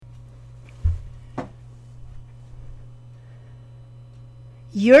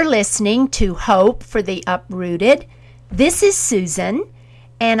You're listening to Hope for the Uprooted. This is Susan,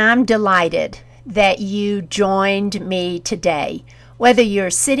 and I'm delighted that you joined me today. Whether you're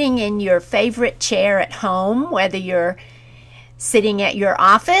sitting in your favorite chair at home, whether you're sitting at your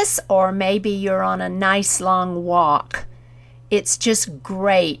office, or maybe you're on a nice long walk, it's just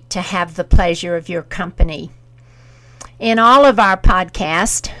great to have the pleasure of your company. In all of our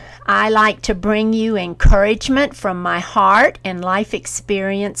podcasts, I like to bring you encouragement from my heart and life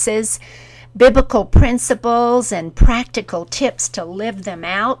experiences, biblical principles, and practical tips to live them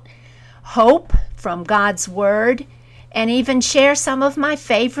out, hope from God's Word, and even share some of my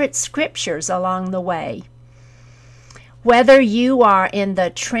favorite scriptures along the way. Whether you are in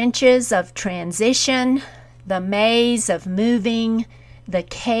the trenches of transition, the maze of moving, the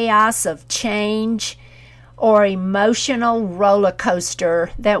chaos of change, or emotional roller coaster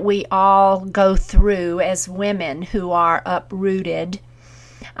that we all go through as women who are uprooted,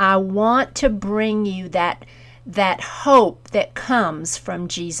 I want to bring you that hope that comes from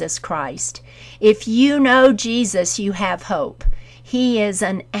Jesus Christ. If you know Jesus, you have hope. He is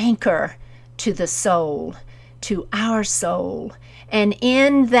an anchor to the soul, to our soul. And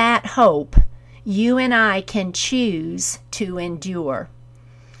in that hope, you and I can choose to endure.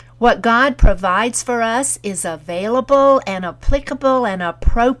 What God provides for us is available and applicable and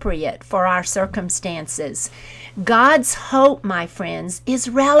appropriate for our circumstances. God's hope, my friends, is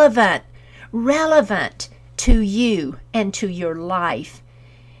relevant to you and to your life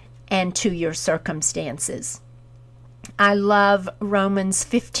and to your circumstances. I love Romans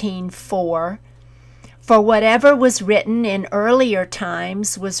 15:4. For whatever was written in earlier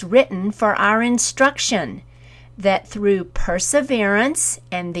times was written for our instruction, that through perseverance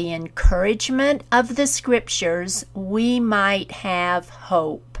and the encouragement of the Scriptures we might have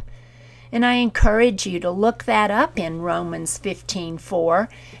hope. And I encourage you to look that up in Romans 15:4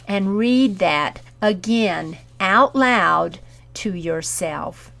 and read that again out loud to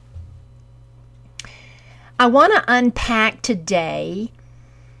yourself. I want to unpack today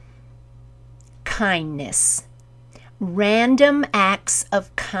kindness, random acts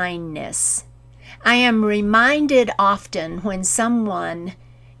of kindness. I am reminded often when someone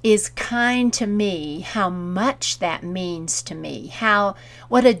is kind to me how much that means to me,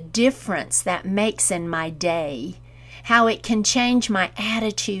 what a difference that makes in my day, how it can change my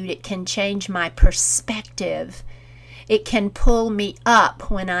attitude, it can change my perspective, it can pull me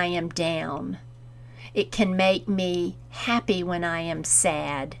up when I am down, it can make me happy when I am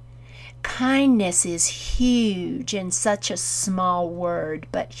sad. Kindness is huge, and such a small word,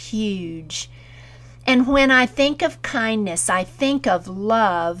 but huge. And when I think of kindness, I think of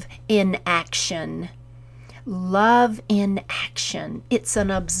love in action. Love in action. It's an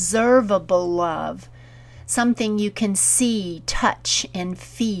observable love, something you can see, touch, and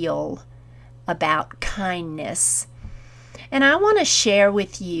feel about kindness. And I want to share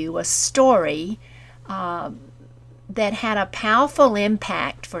with you a story that had a powerful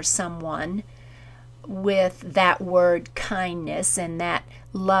impact for someone with that word kindness and that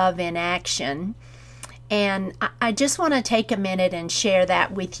love in action. And I just want to take a minute and share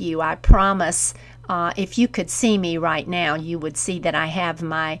that with you. I promise if you could see me right now, you would see that I have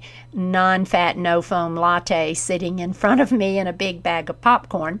my non-fat, no-foam latte sitting in front of me and a big bag of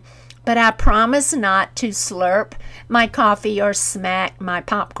popcorn. But I promise not to slurp my coffee or smack my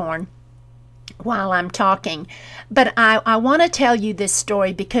popcorn while I'm talking. But I want to tell you this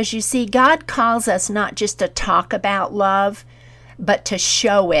story because, you see, God calls us not just to talk about love, but to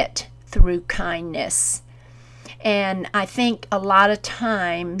show it through kindness. And I think a lot of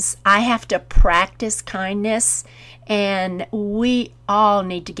times I have to practice kindness, and we all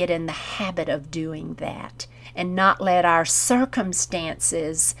need to get in the habit of doing that and not let our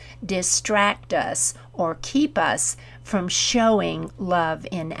circumstances distract us or keep us from showing love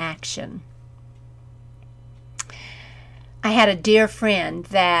in action. I had a dear friend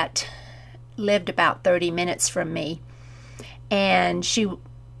that lived about 30 minutes from me, and she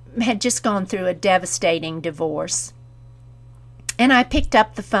had just gone through a devastating divorce. And I picked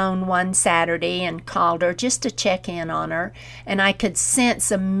up the phone one Saturday and called her just to check in on her, and I could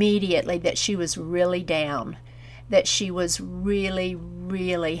sense immediately that she was really down, that she was really,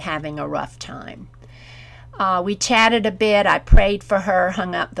 really having a rough time. We chatted a bit, I prayed for her,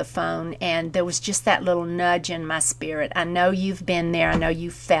 hung up the phone, and there was just that little nudge in my spirit. I know you've been there, I know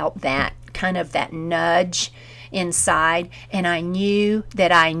you felt that, kind of that nudge inside, and I knew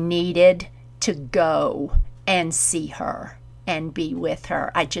that I needed to go and see her and be with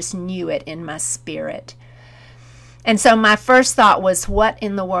her. I just knew it in my spirit. And so my first thought was, what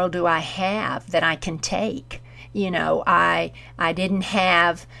in the world do I have that I can take? I didn't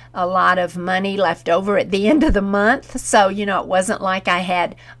have a lot of money left over at the end of the month, so it wasn't like I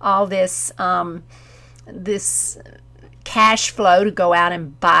had all this this cash flow to go out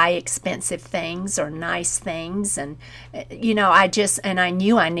and buy expensive things or nice things. And I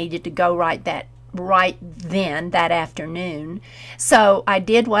knew I needed to go right then that afternoon. So I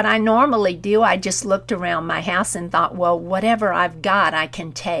did what I normally do. I just looked around my house and thought, well, whatever I've got I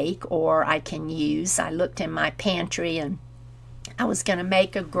can take or I can use. I looked in my pantry and I was going to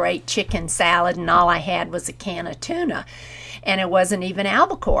make a great chicken salad, and all I had was a can of tuna. And it wasn't even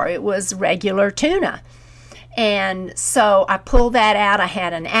albacore, it was regular tuna. And so I pulled that out. I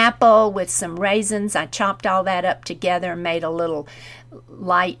had an apple with some raisins. I chopped all that up together and made a little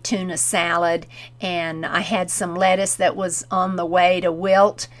light tuna salad. And I had some lettuce that was on the way to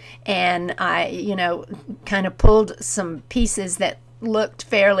wilt. And I, kind of pulled some pieces that looked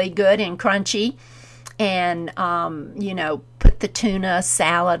fairly good and crunchy. And, put the tuna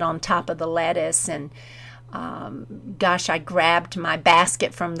salad on top of the lettuce. And, I grabbed my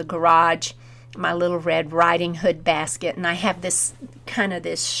basket from the garage, my little Red Riding Hood basket, and I have this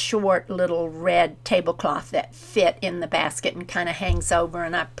short little red tablecloth that fit in the basket and kind of hangs over,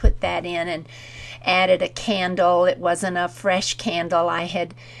 and I put that in and added a candle. It wasn't a fresh candle. I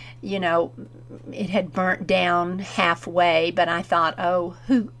had, it had burnt down halfway, but I thought, oh,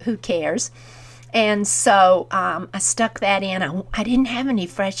 who cares? And so I stuck that in. I didn't have any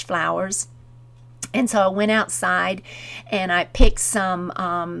fresh flowers. And so I went outside and I picked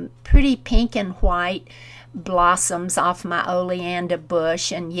some pretty pink and white blossoms off my oleander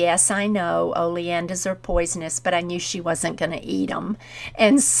bush. And yes, I know oleanders are poisonous, but I knew she wasn't going to eat them.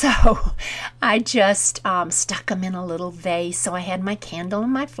 And so I just stuck them in a little vase. So I had my candle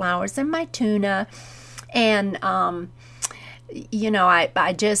and my flowers and my tuna. And,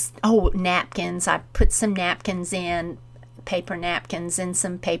 napkins. I put some napkins in, paper napkins and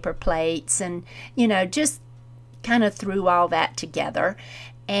some paper plates, and just kind of threw all that together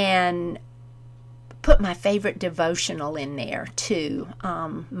and put my favorite devotional in there too,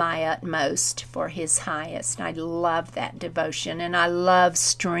 My Utmost for His Highest. I love that devotion, and I love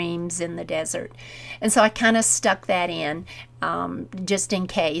streams in the desert, and so I kind of stuck that in just in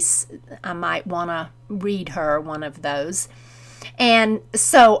case I might want to read her one of those. And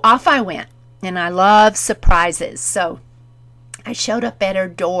so off I went, and I love surprises. So I showed up at her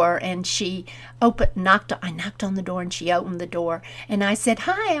door, and she I knocked on the door, and she opened the door, and I said,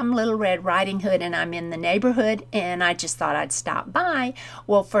 "Hi, I'm Little Red Riding Hood, and I'm in the neighborhood, and I just thought I'd stop by."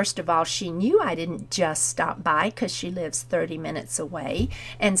 Well, first of all, she knew I didn't just stop by because she lives 30 minutes away.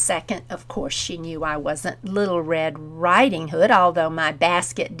 And second, of course, she knew I wasn't Little Red Riding Hood, although my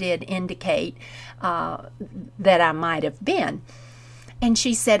basket did indicate that I might have been. And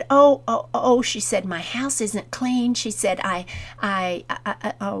she said, oh, she said, "My house isn't clean." She said,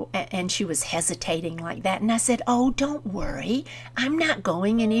 and she was hesitating like that. And I said, "Oh, don't worry. I'm not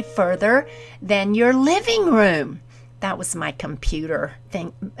going any further than your living room." That was my computer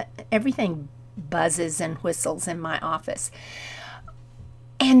thing. Everything buzzes and whistles in my office.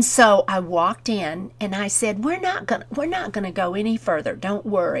 And so I walked in and I said, we're not gonna go any further. Don't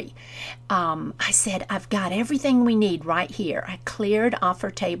worry. I said, "I've got everything we need right here." I cleared off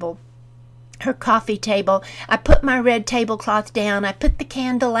her coffee table. I put my red tablecloth down. I put the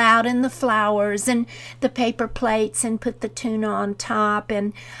candle out and the flowers and the paper plates and put the tuna on top.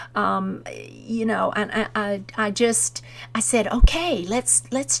 And, and I said, "Okay,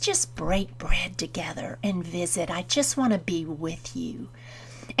 let's just break bread together and visit. I just want to be with you."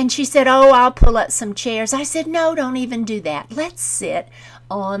 And she said, "Oh, I'll pull up some chairs." I said, "No, don't even do that. Let's sit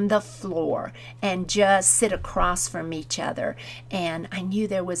on the floor and just sit across from each other." And I knew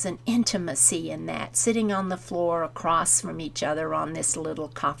there was an intimacy in that, sitting on the floor across from each other on this little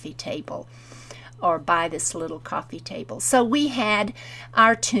coffee table, or by this little coffee table. So we had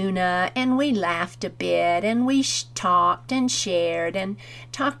our tuna, and we laughed a bit, and we talked and shared and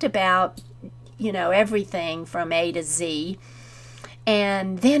talked about, everything from A to Z.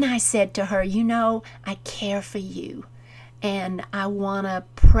 And then I said to her, "I care for you, and I want to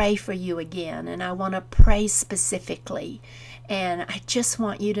pray for you again, and I want to pray specifically. And I just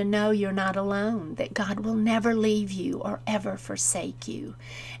want you to know you're not alone, that God will never leave you or ever forsake you."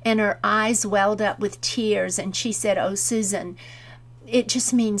 And her eyes welled up with tears, and she said, "Oh, Susan, it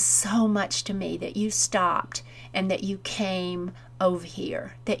just means so much to me that you stopped and that you came over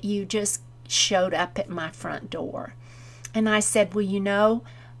here, that you just showed up at my front door." And I said, "Well,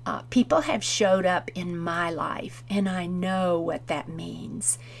 people have showed up in my life, and I know what that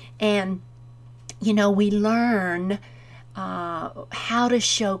means." And, we learn how to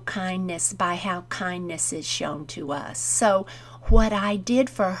show kindness by how kindness is shown to us. So what I did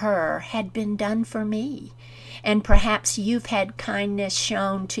for her had been done for me. And perhaps you've had kindness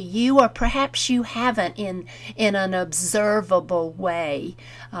shown to you, or perhaps you haven't in an observable way,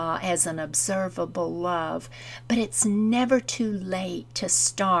 as an observable love. But it's never too late to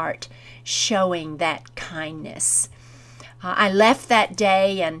start showing that kindness. I left that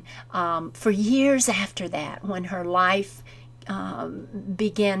day, and for years after that, when her life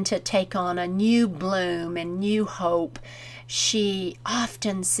began to take on a new bloom and new hope, she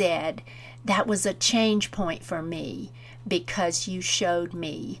often said, "That was a change point for me because you showed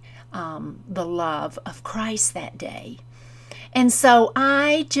me the love of Christ that day." And so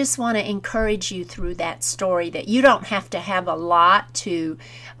I just want to encourage you through that story that you don't have to have a lot to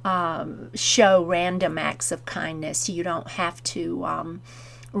show random acts of kindness. You don't have to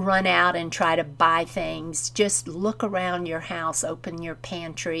run out and try to buy things. Just look around your house, open your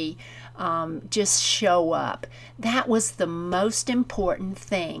pantry, just show up. That was the most important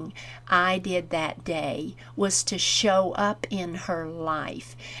thing I did that day, was to show up in her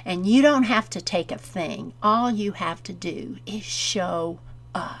life. And you don't have to take a thing. All you have to do is show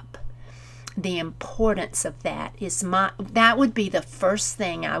up. The importance of that is that would be the first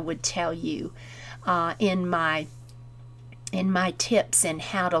thing I would tell you in my tips in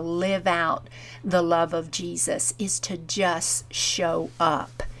how to live out the love of Jesus, is to just show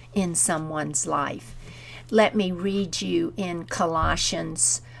up in someone's life. Let me read you in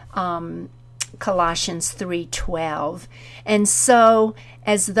Colossians 3:12. "And so,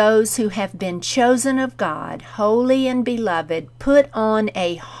 as those who have been chosen of God, holy and beloved, put on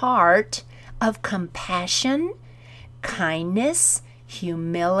a heart of compassion, kindness,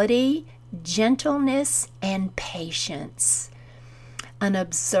 humility, gentleness, and patience." An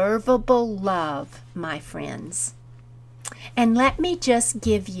observable love, my friends. And let me just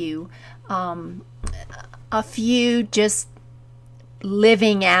give you a few just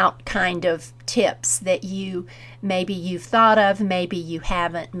living out kind of tips that maybe you've thought of, maybe you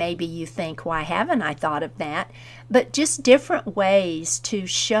haven't, maybe you think, why haven't I thought of that? But just different ways to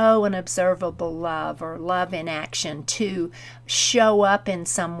show an observable love, or love in action, to show up in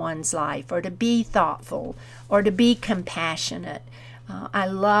someone's life, or to be thoughtful, or to be compassionate. I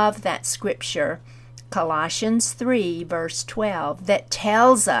love that scripture, Colossians 3, verse 12, that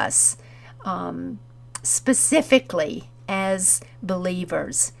tells us specifically as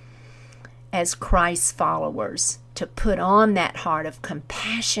believers, as Christ's followers, to put on that heart of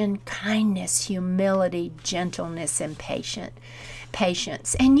compassion, kindness, humility, gentleness, and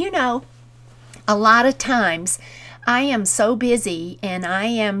patience. And a lot of times I am so busy, and I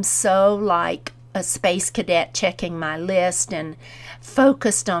am so like a space cadet checking my list and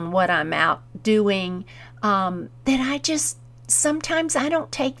focused on what I'm out doing, that sometimes I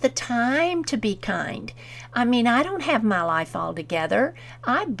don't take the time to be kind. I mean, I don't have my life all together.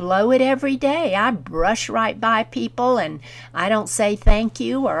 I blow it every day. I brush right by people, and I don't say thank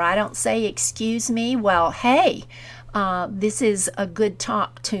you, or I don't say excuse me. Well, hey, this is a good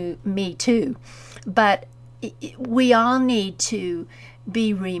talk to me too. But we all need to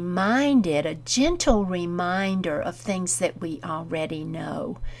be reminded, a gentle reminder of things that we already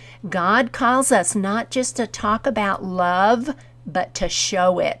know. God calls us not just to talk about love, but to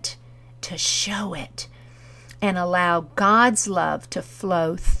show it, and allow God's love to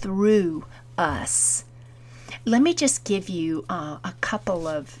flow through us. Let me just give you a couple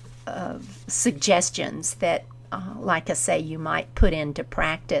of suggestions that, like I say, you might put into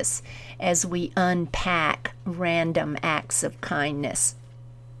practice as we unpack random acts of kindness.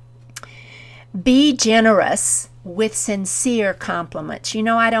 Be generous with sincere compliments.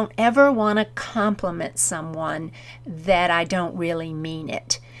 I don't ever want to compliment someone that I don't really mean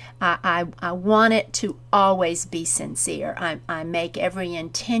it. I want it to always be sincere. I make every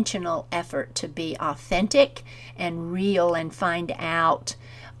intentional effort to be authentic and real, and find out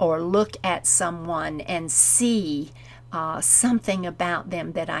or look at someone and see something about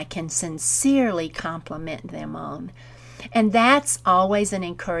them that I can sincerely compliment them on. And that's always an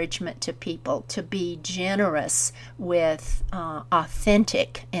encouragement to people, to be generous with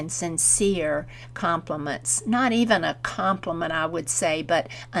authentic and sincere compliments. Not even a compliment, I would say, but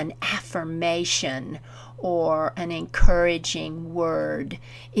an affirmation or an encouraging word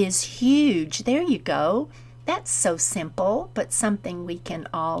is huge. There you go. That's so simple, but something we can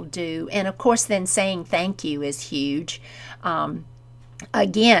all do. And of course, then saying thank you is huge.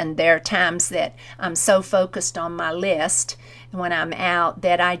 Again, there are times that I'm so focused on my list when I'm out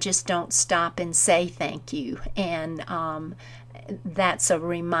that I just don't stop and say thank you. And that's a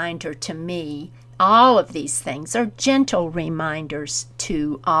reminder to me All of these things are gentle reminders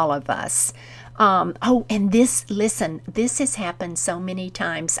to all of us. And this has happened so many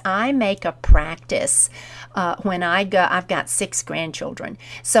times. I make a practice when I go, I've got 6 grandchildren.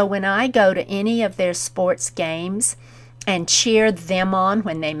 So when I go to any of their sports games and cheer them on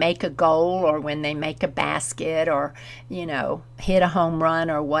when they make a goal or when they make a basket or, hit a home run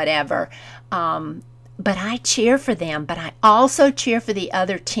or whatever, but I cheer for them, but I also cheer for the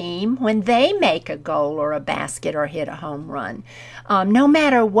other team when they make a goal or a basket or hit a home run. No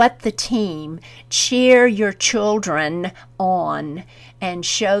matter what the team, cheer your children on and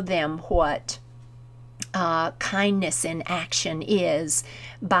show them what kindness in action is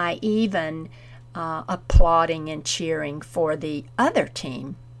by even applauding and cheering for the other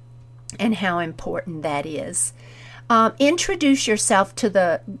team and how important that is. Introduce yourself to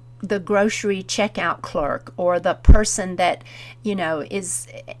the grocery checkout clerk or the person that, is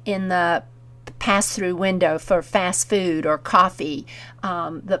in the pass-through window for fast food or coffee,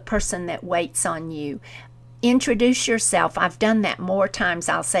 the person that waits on you. Introduce yourself. I've done that more times.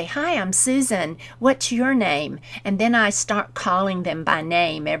 I'll say, "Hi, I'm Susan. What's your name?" And then I start calling them by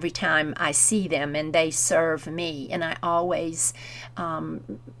name every time I see them and they serve me. And I always,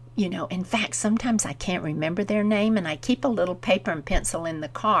 in fact, sometimes I can't remember their name and I keep a little paper and pencil in the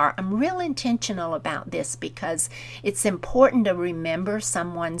car. I'm real intentional about this because it's important to remember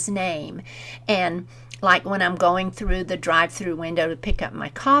someone's name. And like when I'm going through the drive-through window to pick up my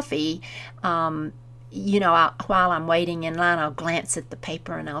coffee, while I'm waiting in line, I'll glance at the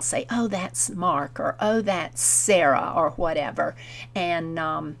paper and I'll say, "Oh, that's Mark," or "Oh, that's Sarah," or whatever, and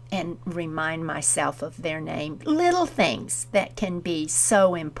remind myself of their name. Little things that can be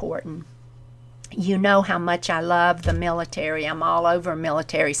so important. You know how much I love the military. I'm all over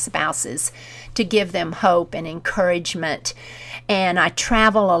military spouses to give them hope and encouragement. And I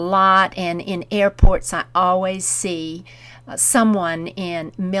travel a lot, and in airports I always see someone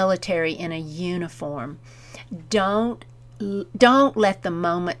in military in a uniform. Don't let the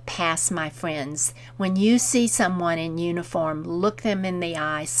moment pass, my friends. When you see someone in uniform, look them in the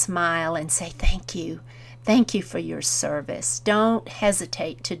eye, smile, and say, "Thank you. Thank you for your service." Don't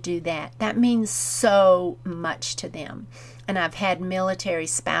hesitate to do that. That means so much to them. And I've had military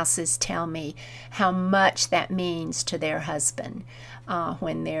spouses tell me how much that means to their husband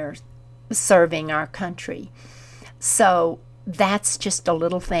when they're serving our country. So that's just a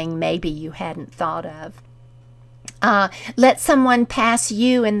little thing maybe you hadn't thought of. Let someone pass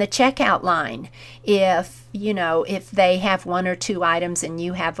you in the checkout line. If they have 1 or 2 items and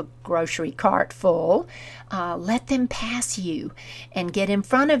you have a grocery cart full, let them pass you and get in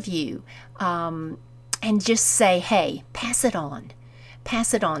front of you and just say, "Hey, pass it on.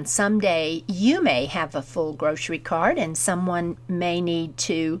 Pass it on." Someday you may have a full grocery cart and someone may need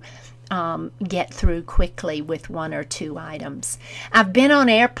to get through quickly with 1 or 2 items. I've been on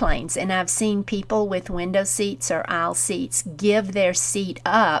airplanes and I've seen people with window seats or aisle seats give their seat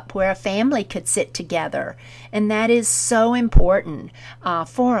up where a family could sit together. And that is so important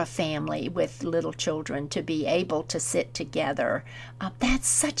for a family with little children to be able to sit together. That's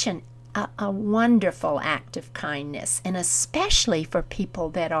such a wonderful act of kindness, and especially for people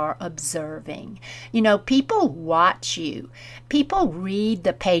that are observing. People watch you. People read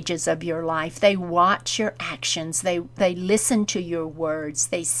the pages of your life. They watch your actions. They listen to your words.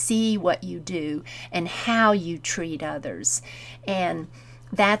 They see what you do and how you treat others. And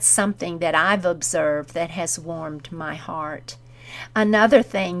that's something that I've observed that has warmed my heart. Another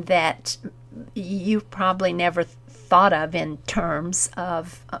thing that you probably never thought of in terms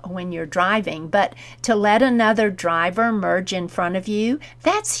of when you're driving, but to let another driver merge in front of you,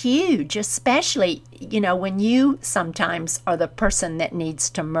 that's huge, especially, when you sometimes are the person that needs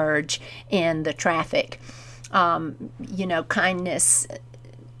to merge in the traffic. Kindness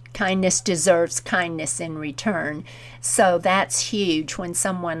deserves kindness in return. So that's huge when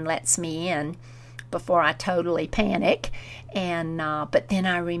someone lets me in before I totally panic. And but then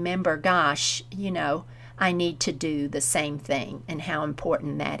I remember, gosh, I need to do the same thing and how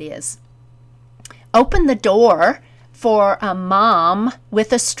important that is. Open the door for a mom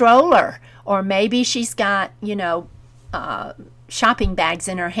with a stroller, or maybe she's got, shopping bags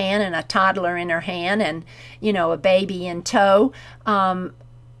in her hand and a toddler in her hand and, a baby in tow. Open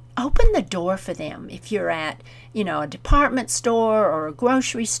the door for them if you're at, a department store or a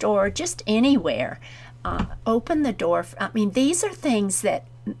grocery store, just anywhere. Open the door. These are things that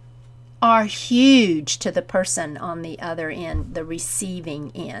are huge to the person on the other end, the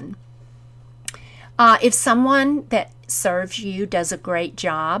receiving end. If someone that serves you does a great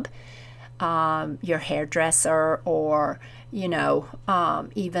job, your hairdresser, or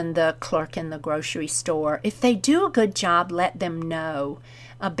even the clerk in the grocery store. If they do a good job, let them know.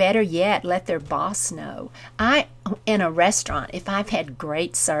 Better yet, let their boss know. In a restaurant, if I've had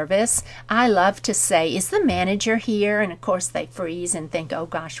great service, I love to say, "Is the manager here?" And of course they freeze and think, "Oh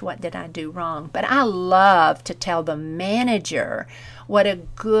gosh, what did I do wrong?" But I love to tell the manager what a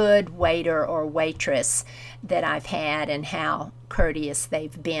good waiter or waitress that I've had and how courteous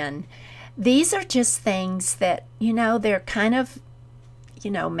they've been. These are just things that, they're kind of,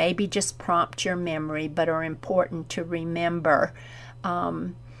 maybe just prompt your memory, but are important to remember.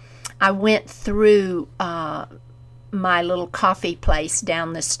 I went through my little coffee place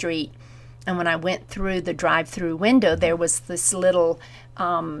down the street, and when I went through the drive-through window, there was this little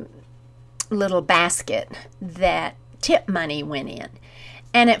basket that tip money went in.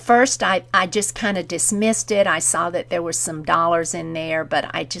 And at first, I just kind of dismissed it. I saw that there were some dollars in there, but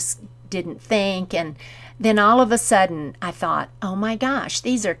I just didn't think. And then all of a sudden, I thought, oh my gosh,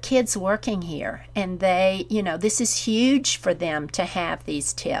 these are kids working here. And they, this is huge for them to have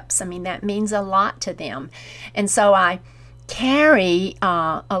these tips. I mean, that means a lot to them. And so I carry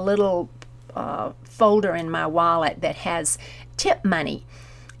a little folder in my wallet that has tip money.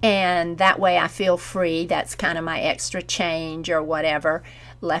 And that way I feel free. That's kind of my extra change or whatever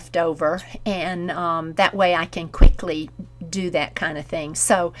left over. And that way I can quickly do that kind of thing.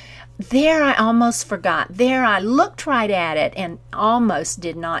 So there I almost forgot. There I looked right at it and almost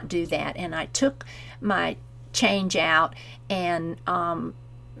did not do that. And I took my change out and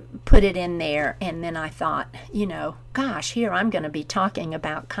put it in there. And then I thought, gosh, here I'm going to be talking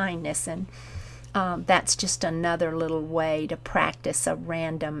about kindness, and that's just another little way to practice a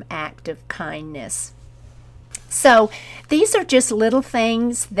random act of kindness. So these are just little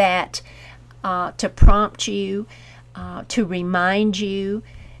things that to prompt you, to remind you,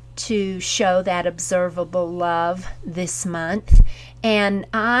 to show that observable love this month. And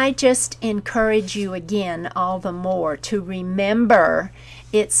I just encourage you again all the more to remember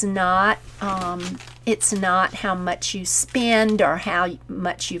it's not how much you spend or how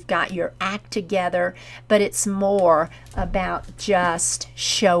much you've got your act together, but it's more about just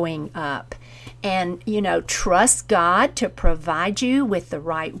showing up. And, trust God to provide you with the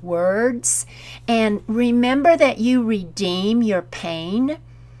right words. And remember that you redeem your pain,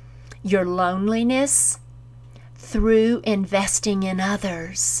 your loneliness, through investing in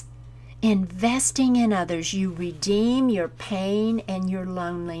others. Investing in others. You redeem your pain and your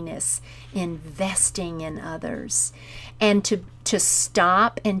loneliness, investing in others. And to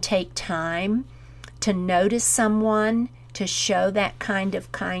stop and take time to notice someone, to show that kind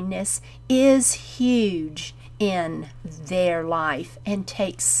of kindness is huge in their life and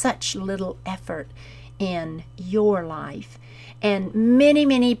takes such little effort in your life. And many,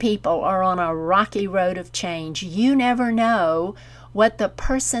 many people are on a rocky road of change. You never know what the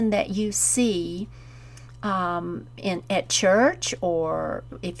person that you see at church, or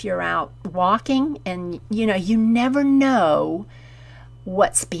if you're out walking, and you never know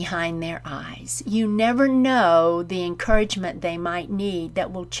what's behind their eyes. You never know the encouragement they might need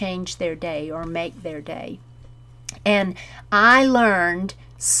that will change their day or make their day. And I learned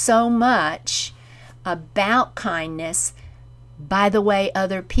so much about kindness by the way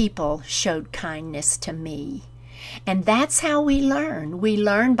other people showed kindness to me. And that's how we learn. We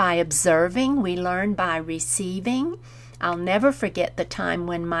learn by observing. We learn by receiving. I'll never forget the time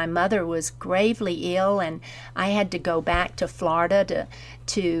when my mother was gravely ill and I had to go back to Florida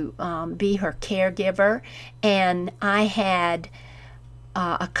to be her caregiver. And I had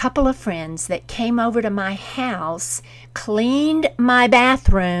a couple of friends that came over to my house, cleaned my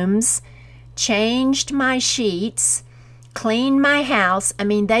bathrooms, changed my sheets, cleaned my house. I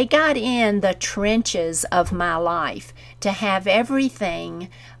mean, they got in the trenches of my life to have everything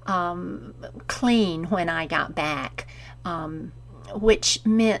clean when I got back, which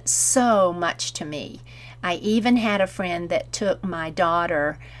meant so much to me. I even had a friend that took my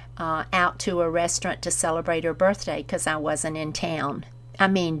daughter out to a restaurant to celebrate her birthday because I wasn't in town. I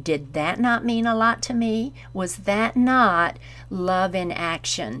mean, did that not mean a lot to me? Was that not love in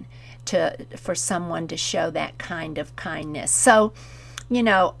action for someone to show that kind of kindness? So,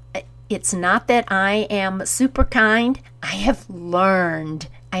 it's not that I am super kind. I have learned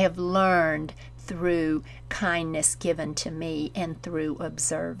through kindness given to me and through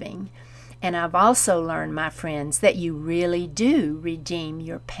observing. And I've also learned, my friends, that you really do redeem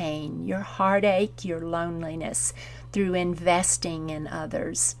your pain, your heartache, your loneliness through investing in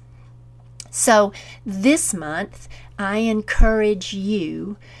others. So this month, I encourage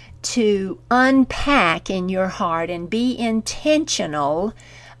you to unpack in your heart and be intentional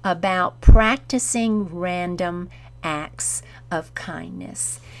about practicing random acts of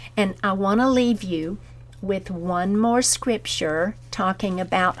kindness. And I want to leave you with one more scripture talking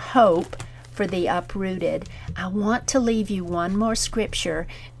about hope for the uprooted. I want to leave you one more scripture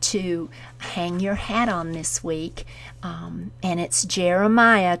to hang your hat on this week, and it's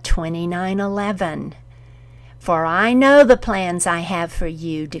Jeremiah 29:11. For I know the plans I have for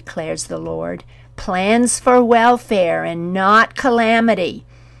you, declares the Lord, plans for welfare and not calamity,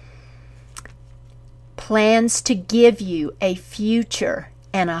 plans to give you a future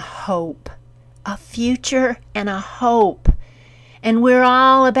and a hope. A future and a hope. And we're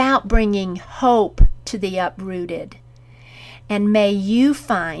all about bringing hope to the uprooted. And may you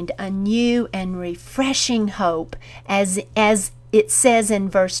find a new and refreshing hope, as it says in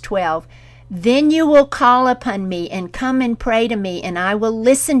verse 12, then you will call upon me and come and pray to me, and I will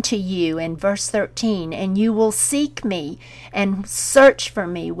listen to you, in verse 13, and you will seek me and search for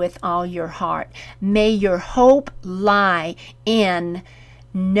me with all your heart. May your hope lie in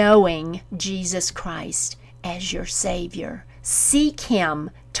knowing Jesus Christ as your Savior. Seek Him,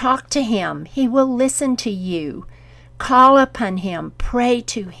 talk to Him. He will listen to you. Call upon Him, pray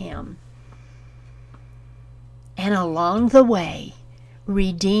to Him. And along the way,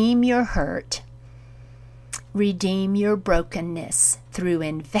 redeem your hurt, redeem your brokenness through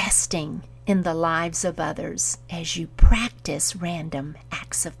investing in the lives of others as you practice random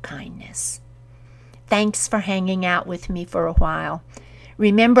acts of kindness. Thanks for hanging out with me for a while.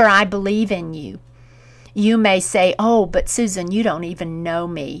 Remember, I believe in you. You may say, oh, but Susan, you don't even know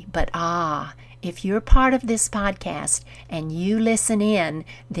me. But if you're part of this podcast and you listen in,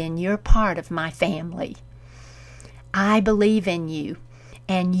 then you're part of my family. I believe in you,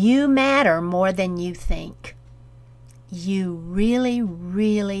 and you matter more than you think. You really,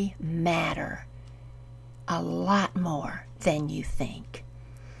 really matter a lot more than you think.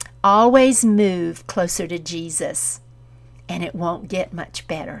 Always move closer to Jesus, and it won't get much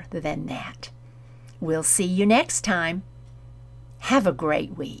better than that. We'll see you next time. Have a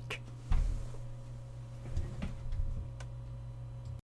great week.